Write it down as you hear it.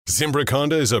Zimbrick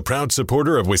Honda is a proud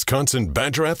supporter of Wisconsin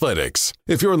Badger Athletics.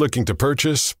 If you're looking to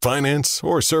purchase, finance,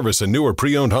 or service a new or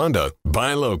pre-owned Honda,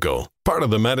 buy local. Part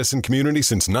of the Madison community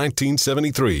since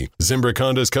 1973, Zimbrick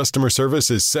Honda's customer service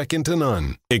is second to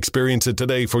none. Experience it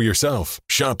today for yourself.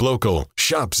 Shop local.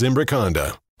 Shop Zimbrick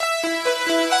Honda.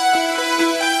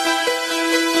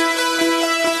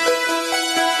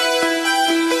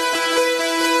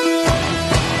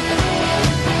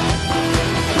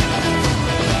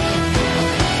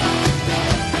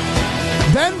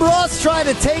 Ben Brust trying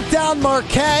to take down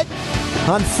Marquette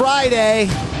on Friday,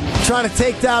 trying to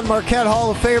take down Marquette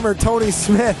Hall of Famer Tony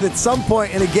Smith at some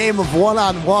point in a game of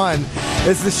one-on-one.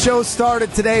 As the show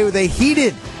started today with a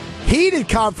heated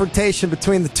confrontation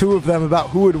between the two of them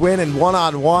about who would win in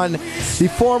one-on-one. The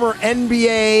former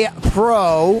NBA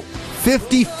pro,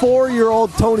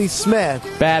 54-year-old Tony Smith.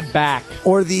 Bad back.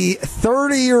 Or the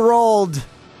 30-year-old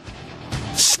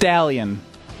Stallion.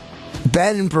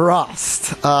 Ben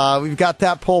Brust. We've got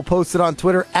that poll posted on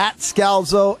Twitter at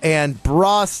Scalzo and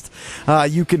Brust.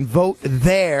 You can vote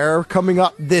there. Coming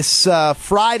up this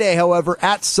Friday, however,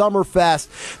 at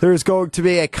Summerfest, there's going to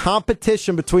be a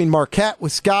competition between Marquette,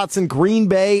 Wisconsin, Green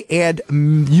Bay, and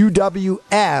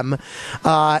UWM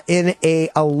in a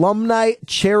Alumni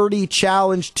Charity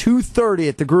Challenge 2:30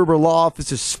 at the Gruber Law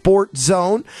Office's Sports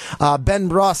Zone. Ben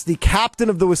Brust, the captain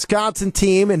of the Wisconsin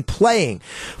team and playing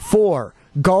for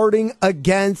Guarding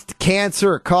Against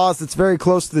Cancer, a cause that's very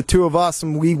close to the two of us,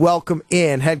 and we welcome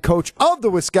in head coach of the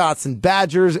Wisconsin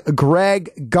Badgers,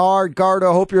 Greg Gard. Gard,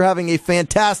 I hope you're having a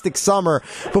fantastic summer.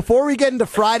 Before we get into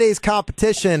Friday's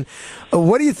competition,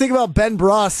 what do you think about Ben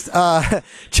Brust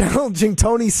challenging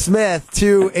Tony Smith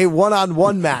to a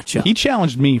one-on-one matchup? He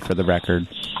challenged me, for the record.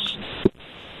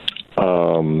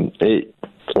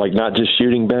 Like not just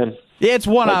shooting, Ben? Yeah, it's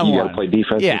one-on-one. Like you got to play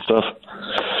defense and stuff?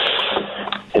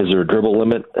 Is there a dribble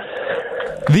limit?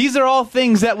 These are all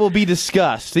things that will be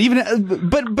discussed.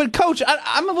 But Coach,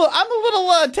 I'm a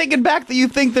little taken back that you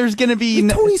think there's going to be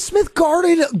Tony Smith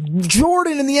guarded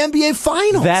Jordan in the NBA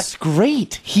Finals. That's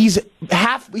great. He's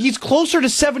closer to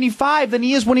 75 than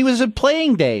he is when he was at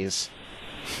playing days.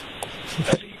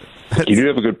 You do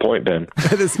have a good point, Ben.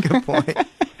 That is a good point.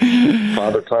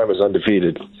 Father Time is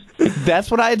undefeated. That's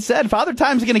what I had said. Father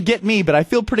Time's going to get me, but I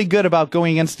feel pretty good about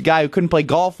going against a guy who couldn't play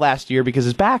golf last year because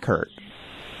his back hurt.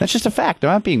 That's just a fact.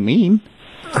 I'm not being mean.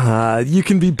 You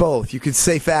can be both. You could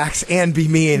say facts and be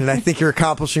mean, and I think you're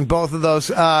accomplishing both of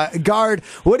those. Guard,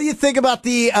 what do you think about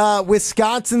the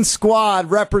Wisconsin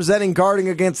squad representing Guarding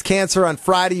Against Cancer on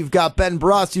Friday? You've got Ben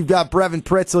Brust, you've got Brevin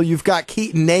Pritzel, you've got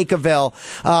Keaton Nakerville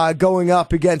going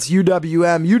up against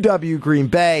UWM, UW Green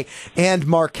Bay, and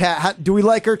Marquette. Do we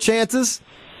like our chances?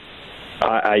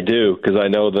 I do, because I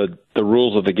know the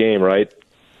rules of the game, right?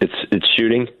 It's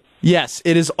shooting. Yes,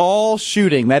 it is all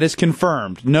shooting. That is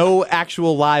confirmed. No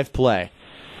actual live play.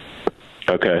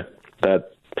 Okay.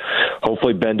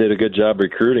 Hopefully Ben did a good job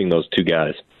recruiting those two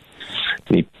guys.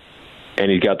 And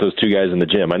he's got those two guys in the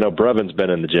gym. I know Brevin's been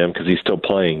in the gym because he's still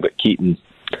playing, but Keaton...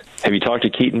 Have you talked to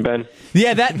Keaton, Ben?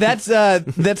 Yeah,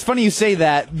 that's funny you say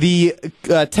that. The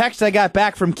text I got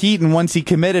back from Keaton once he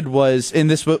committed was, and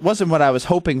this wasn't what I was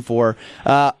hoping for,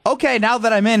 okay, now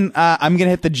that I'm in, I'm going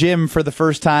to hit the gym for the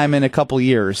first time in a couple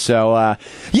years. So,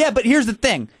 yeah, but here's the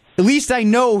thing. At least I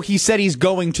know he said he's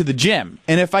going to the gym.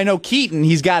 And if I know Keaton,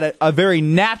 he's got a very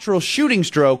natural shooting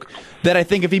stroke that I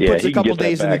think if he puts a couple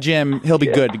days in the gym, he'll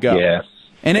be good to go. Yeah.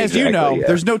 And as you know,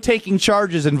 there's no taking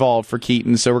charges involved for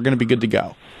Keaton, so we're going to be good to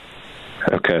go.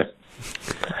 Okay.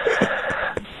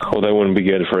 Well, that wouldn't be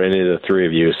good for any of the three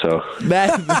of you, so.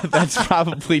 That's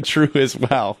probably true as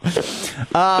well.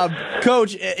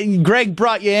 Coach, Greg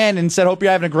brought you in and said, hope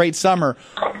you're having a great summer.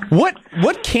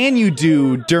 What can you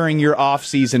do during your off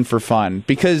season for fun?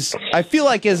 Because I feel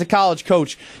like as a college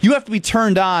coach, you have to be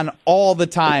turned on all the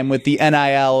time with the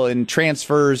NIL and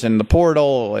transfers and the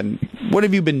portal. And what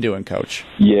have you been doing, Coach?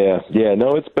 Yeah.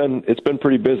 No, it's been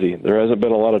pretty busy. There hasn't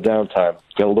been a lot of downtime.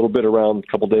 Got a little bit around,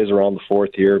 a couple days around the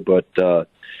fourth here, but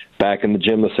back in the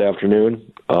gym this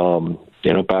afternoon.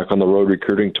 Back on the road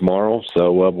recruiting tomorrow.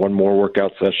 So one more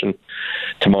workout session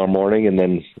tomorrow morning, and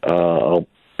then I'll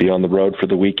be on the road for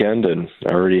the weekend. And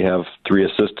I already have 3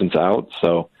 assistants out,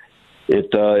 so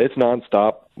it's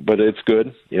nonstop, but it's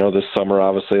good. This summer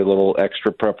obviously a little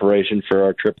extra preparation for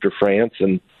our trip to France,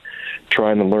 and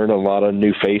trying to learn a lot of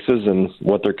new faces and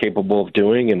what they're capable of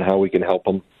doing and how we can help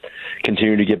them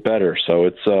continue to get better. So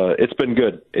it's been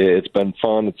good. It's been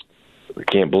fun. I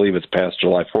can't believe it's past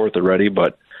July 4th already,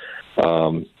 but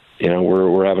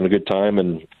we're having a good time,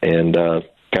 and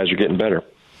guys are getting better.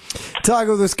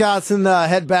 Talking with Wisconsin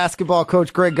head basketball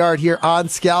coach Greg Gard here on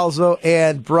Scalzo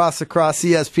and Brust across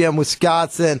ESPN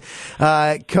Wisconsin.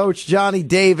 Coach Johnny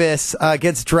Davis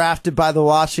gets drafted by the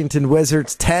Washington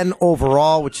Wizards, 10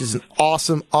 overall, which is an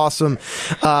awesome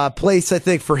place, I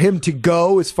think, for him to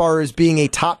go as far as being a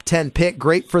top 10 pick.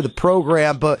 Great for the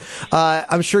program, but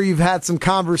I'm sure you've had some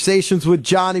conversations with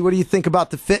Johnny. What do you think about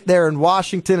the fit there in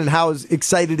Washington, and how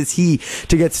excited is he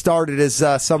to get started as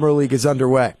Summer League is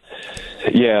underway?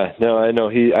 Yeah, no, I know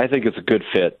I think it's a good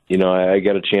fit. I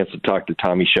got a chance to talk to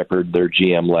Tommy Shepard, their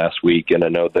GM, last week, and I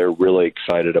know they're really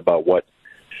excited about what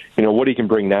he can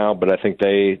bring now. But I think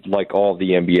they, like all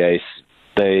the NBA,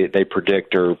 they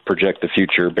predict or project the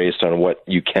future based on what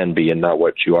you can be and not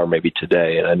what you are maybe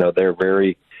today. And I know they're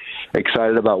very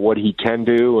excited about what he can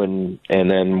do and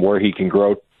then where he can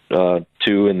grow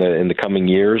to in the coming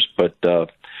years. But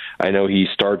I know he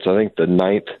starts, I think, the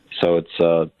 9th, so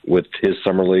it's with his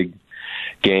summer league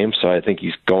game. So I think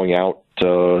he's going out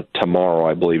tomorrow,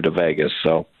 I believe, to Vegas.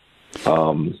 So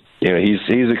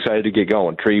he's excited to get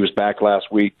going. Tree was back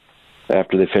last week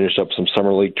after they finished up some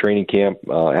summer league training camp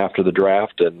after the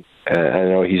draft, and I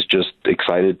know he's just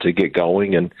excited to get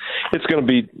going. And it's going to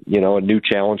be a new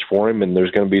challenge for him, and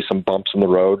there's going to be some bumps in the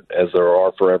road as there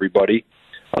are for everybody.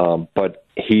 But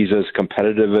he's as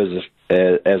competitive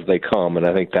as they come, and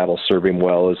I think that'll serve him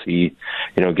well as he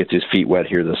gets his feet wet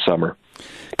here this summer.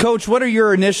 Coach, what are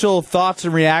your initial thoughts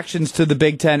and reactions to the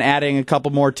Big Ten adding a couple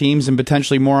more teams and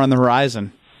potentially more on the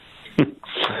horizon?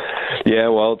 Yeah,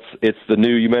 well, it's the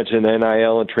new, you mentioned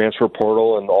NIL and transfer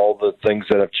portal and all the things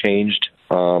that have changed,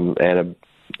 and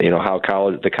how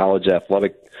the college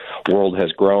athletic world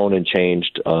has grown and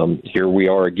changed. Here we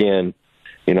are again,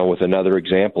 with another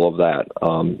example of that.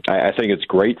 I think it's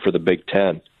great for the Big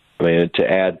Ten. I mean,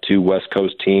 to add 2 West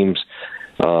Coast teams,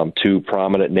 2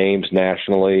 prominent names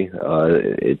nationally,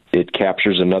 it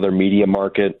captures another media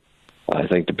market. I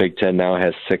think the Big Ten now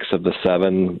has 6 of the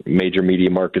 7 major media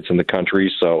markets in the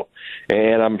country. So,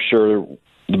 and I'm sure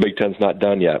the Big Ten's not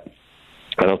done yet.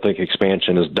 I don't think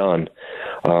expansion is done.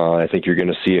 I think you're going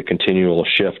to see a continual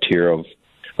shift here of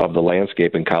the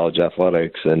landscape in college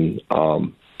athletics. And,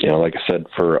 like I said,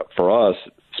 for us,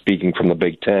 speaking from the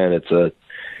Big Ten,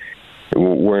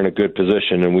 we're in a good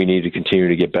position and we need to continue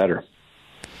to get better.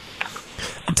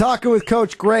 Talking with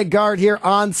Coach Greg Gard here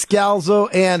on Scalzo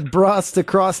and Brust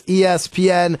across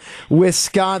ESPN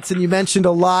Wisconsin. You mentioned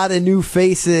a lot of new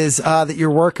faces that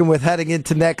you're working with heading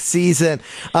into next season.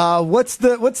 What's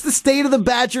the state of the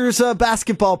Badgers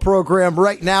basketball program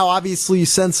right now? Obviously, you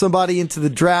send somebody into the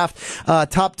draft,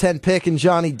 top 10 pick in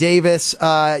Johnny Davis.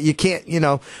 You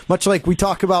can't, much like we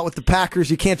talk about with the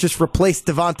Packers, you can't just replace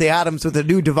Devontae Adams with a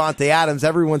new Devontae Adams.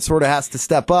 Everyone sort of has to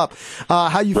step up.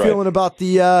 How you feeling about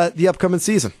the upcoming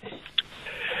season?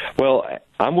 Well,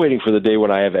 I'm waiting for the day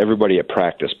when I have everybody at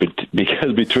practice,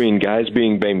 because between guys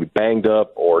being banged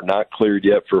up or not cleared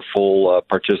yet for full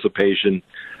participation,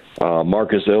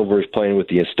 Marcus Ilver is playing with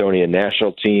the Estonian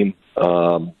national team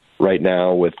right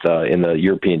now in the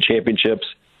European Championships,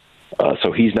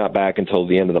 so he's not back until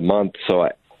the end of the month. So,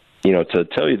 to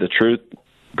tell you the truth,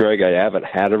 Greg, I haven't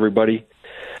had everybody.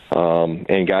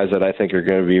 And guys that I think are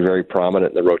going to be very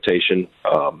prominent in the rotation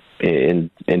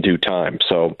in due time.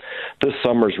 So this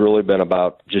summer's really been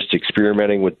about just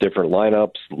experimenting with different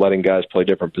lineups, letting guys play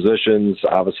different positions.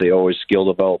 Obviously, always skill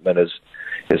development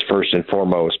is first and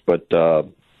foremost. But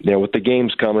with the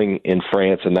games coming in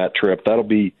France and that trip, that'll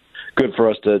be good for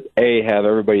us to have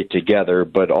everybody together,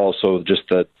 but also just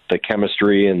the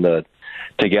chemistry and the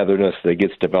togetherness that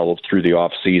gets developed through the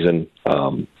off season.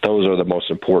 Those are the most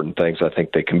important things I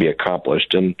think that can be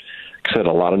accomplished. And like I said,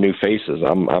 a lot of new faces.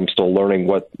 I'm still learning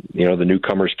what the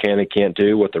newcomers can and can't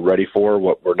do, what they're ready for,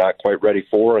 what we're not quite ready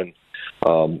for. And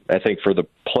I think for the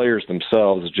players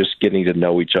themselves, just getting to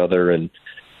know each other and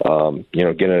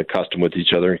getting accustomed with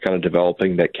each other and kind of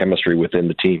developing that chemistry within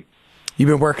the team. You've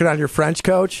been working on your French,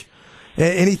 Coach?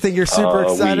 Anything you're super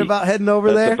excited about heading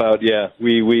over there?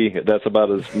 That's about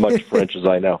as much French as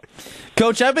I know.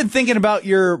 Coach, I've been thinking about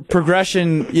your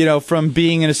progression, from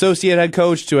being an associate head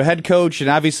coach to a head coach, and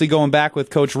obviously going back with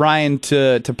Coach Ryan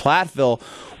to Platteville.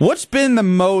 What's been the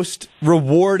most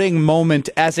rewarding moment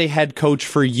as a head coach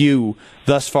for you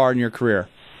thus far in your career?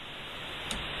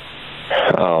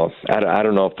 I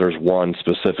don't know if there's one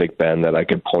specific, Ben, that I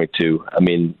could point to. I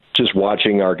mean, just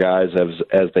watching our guys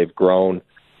as they've grown.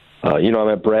 I'm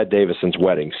at Brad Davison's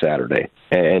wedding Saturday,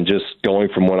 and just going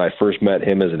from when I first met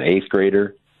him as an 8th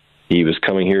grader, he was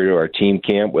coming here to our team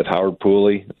camp with Howard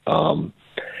Pooley, and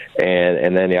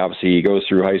then obviously he goes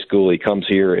through high school, he comes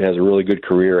here and has a really good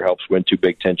career, helps win 2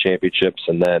 Big Ten championships,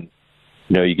 and then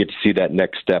you get to see that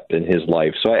next step in his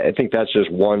life. So I think that's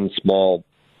just one small,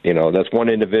 that's one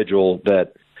individual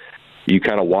that you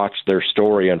kind of watch their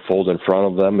story unfold in front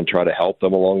of them and try to help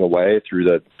them along the way through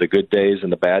the good days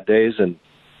and the bad days. And,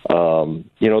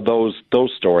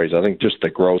 those stories, I think just the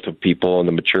growth of people and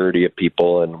the maturity of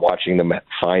people and watching them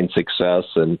find success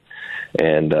and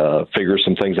figure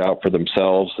some things out for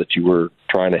themselves that you were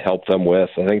trying to help them with.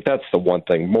 I think that's the one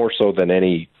thing, more so than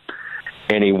any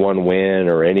one win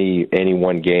or any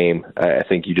one game. I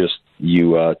think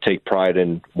you take pride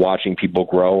in watching people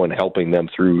grow and helping them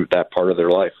through that part of their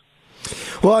life.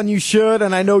 Well, and you should,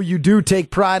 and I know you do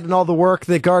take pride in all the work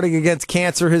that Guarding Against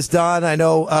Cancer has done. I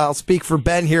know I'll speak for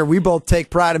Ben here. We both take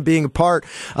pride in being a part,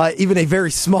 even a very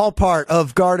small part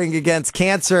of Guarding Against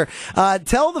Cancer.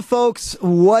 Tell the folks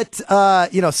what,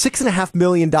 $6.5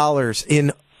 million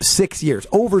in 6 years,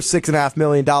 over $6.5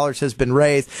 million has been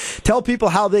raised. Tell people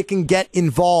how they can get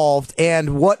involved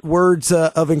and what words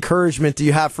of encouragement do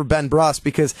you have for Ben Brust,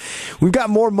 because we've got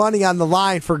more money on the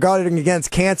line for Guarding Against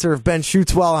Cancer if Ben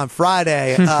shoots well on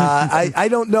Friday. I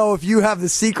don't know if you have the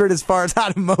secret as far as how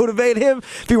to motivate him,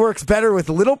 if he works better with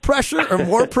little pressure or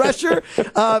more pressure,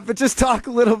 but just talk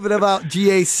a little bit about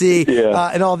GAC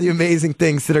and all the amazing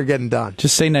things that are getting done.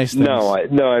 Just say nice things.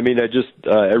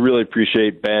 I really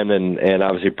appreciate Ben and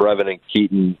obviously Brevin and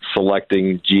Keaton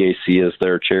selecting GAC as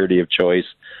their charity of choice.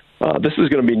 This is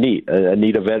going to be neat, a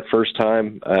neat event, first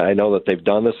time. I know that they've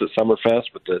done this at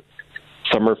Summerfest with the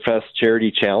Summerfest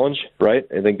Charity Challenge, right?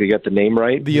 I think they got the name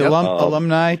right. The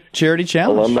Alumni Charity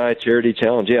Challenge. Alumni Charity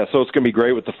Challenge, yeah. So it's going to be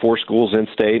great with the 4 schools in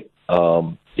state,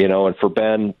 and for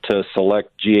Ben to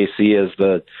select GAC as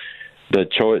the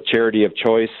charity of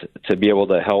choice to be able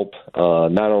to help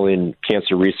not only in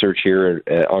cancer research here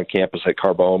on campus at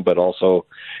Carbone, but also,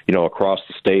 across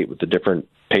the state with the different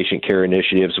patient care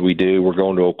initiatives we do. We're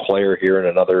going to Eau Claire here in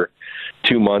another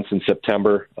 2 months in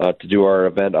September to do our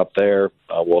event up there.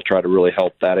 We'll try to really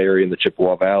help that area in the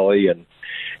Chippewa Valley. And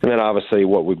then obviously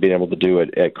what we've been able to do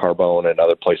at Carbone and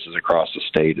other places across the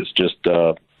state is just,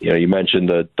 you mentioned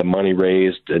the money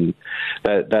raised, and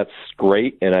that's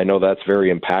great. And I know that's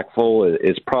very impactful.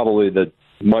 It's probably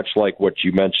much like what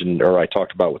you mentioned, or I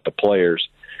talked about with the players,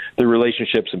 the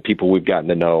relationships and people we've gotten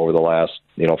to know over the last,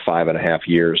 5.5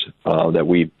 years that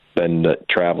we've been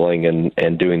traveling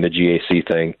and doing the GAC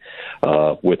thing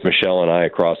with Michelle and I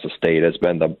across the state has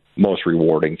been the most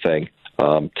rewarding thing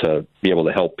to be able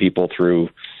to help people through,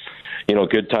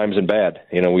 good times and bad.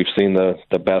 We've seen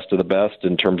the best of the best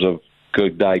in terms of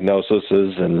good diagnoses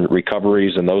and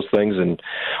recoveries and those things, and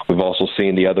we've also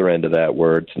seen the other end of that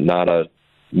where it's not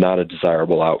a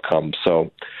desirable outcome. So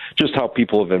just how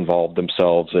people have involved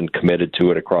themselves and committed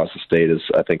to it across the state is,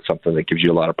 I think, something that gives you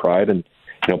a lot of pride. And,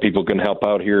 people can help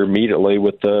out here immediately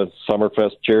with the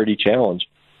Summerfest Charity Challenge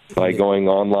by going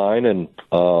online and,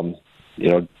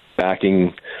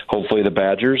 backing hopefully the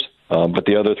Badgers. But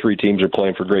the other 3 teams are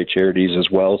playing for great charities as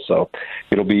well. So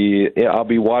I'll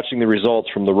be watching the results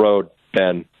from the road,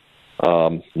 Ben.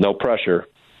 No pressure.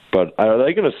 But are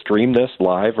they going to stream this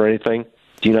live or anything?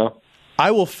 Do you know?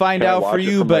 I will find out for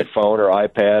you, but my phone or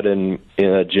iPad in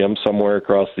a gym somewhere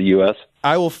across the U.S.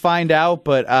 I will find out,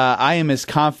 but I am as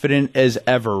confident as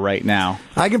ever right now.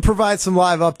 I can provide some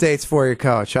live updates for you,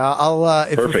 Coach.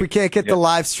 If we can't get the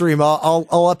live stream, I'll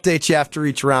update you after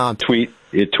each round.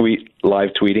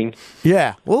 Live tweeting.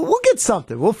 Yeah, we'll get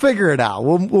something. We'll figure it out.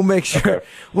 We'll make sure. Okay.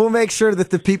 We'll make sure that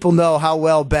the people know how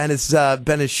well Ben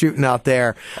is shooting out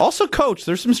there. Also, Coach,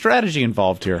 there's some strategy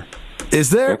involved here. Is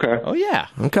there? Okay. Oh, yeah.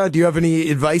 Okay. Do you have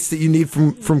any advice that you need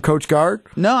from Coach Gard?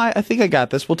 No, I think I got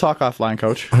this. We'll talk offline,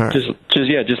 Coach. Right.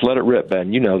 Just let it rip,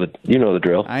 Ben. You know the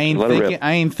drill. I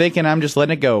ain't thinking. I'm just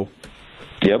letting it go.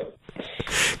 Yep.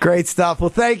 Great stuff. Well,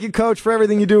 thank you, Coach, for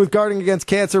everything you do with Guarding Against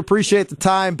Cancer. Appreciate the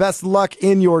time. Best of luck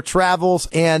in your travels.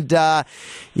 And,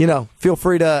 feel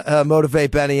free to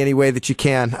motivate Benny any way that you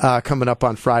can coming up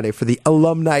on Friday for the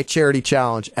Alumni Charity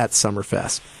Challenge at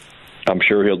Summerfest. I'm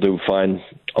sure he'll do fine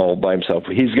all by himself.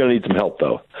 He's going to need some help,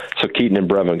 though. So Keaton and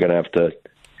Brevin are going to have to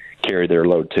carry their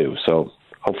load, too. So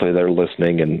hopefully they're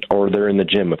listening, or they're in the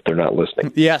gym if they're not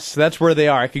listening. Yes, that's where they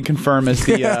are. I can confirm as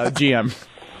the GM.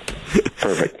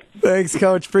 Perfect. Thanks,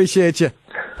 Coach. Appreciate you.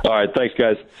 All right. Thanks,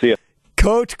 guys. See ya.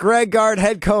 Coach Greg Gard,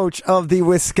 head coach of the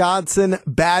Wisconsin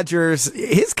Badgers.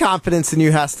 His confidence in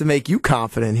you has to make you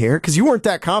confident here, because you weren't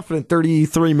that confident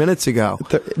 33 minutes ago.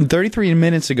 33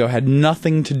 minutes ago had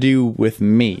nothing to do with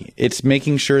me. It's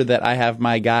making sure that I have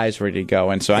my guys ready to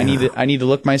go. And so I need to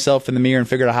look myself in the mirror and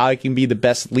figure out how I can be the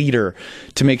best leader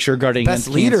to make sure Guarding Against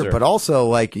Cancer. Best leader, but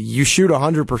also, you shoot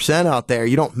 100% out there.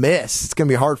 You don't miss. It's going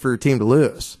to be hard for your team to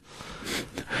lose.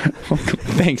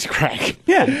 Thanks, Craig.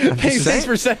 Yeah. Thanks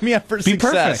for setting me up for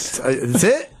success. Perfect. That's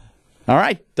it. All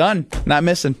right, done. Not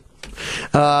missing.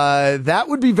 That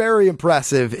would be very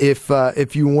impressive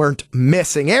if you weren't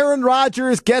missing. Aaron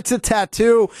Rodgers gets a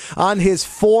tattoo on his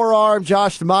forearm.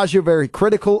 Josh DiMaggio very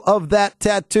critical of that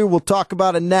tattoo. We'll talk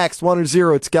about it next.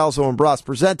 1-0 at Scalzo and Brust,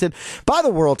 presented by the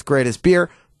world's greatest beer,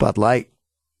 Bud Light.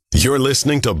 You're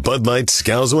listening to Bud Light,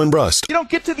 Scalzo, and Brust. You don't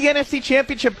get to the NFC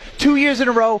Championship 2 years in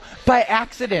a row by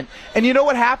accident. And you know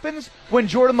what happens when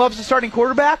Jordan Love's the starting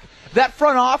quarterback? That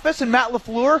front office and Matt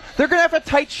LaFleur, they're going to have a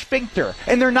tight sphincter,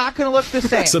 and they're not going to look the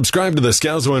same. Subscribe to the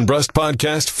Scalzo and Brust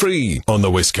podcast free on the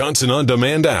Wisconsin On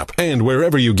Demand app and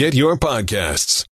wherever you get your podcasts.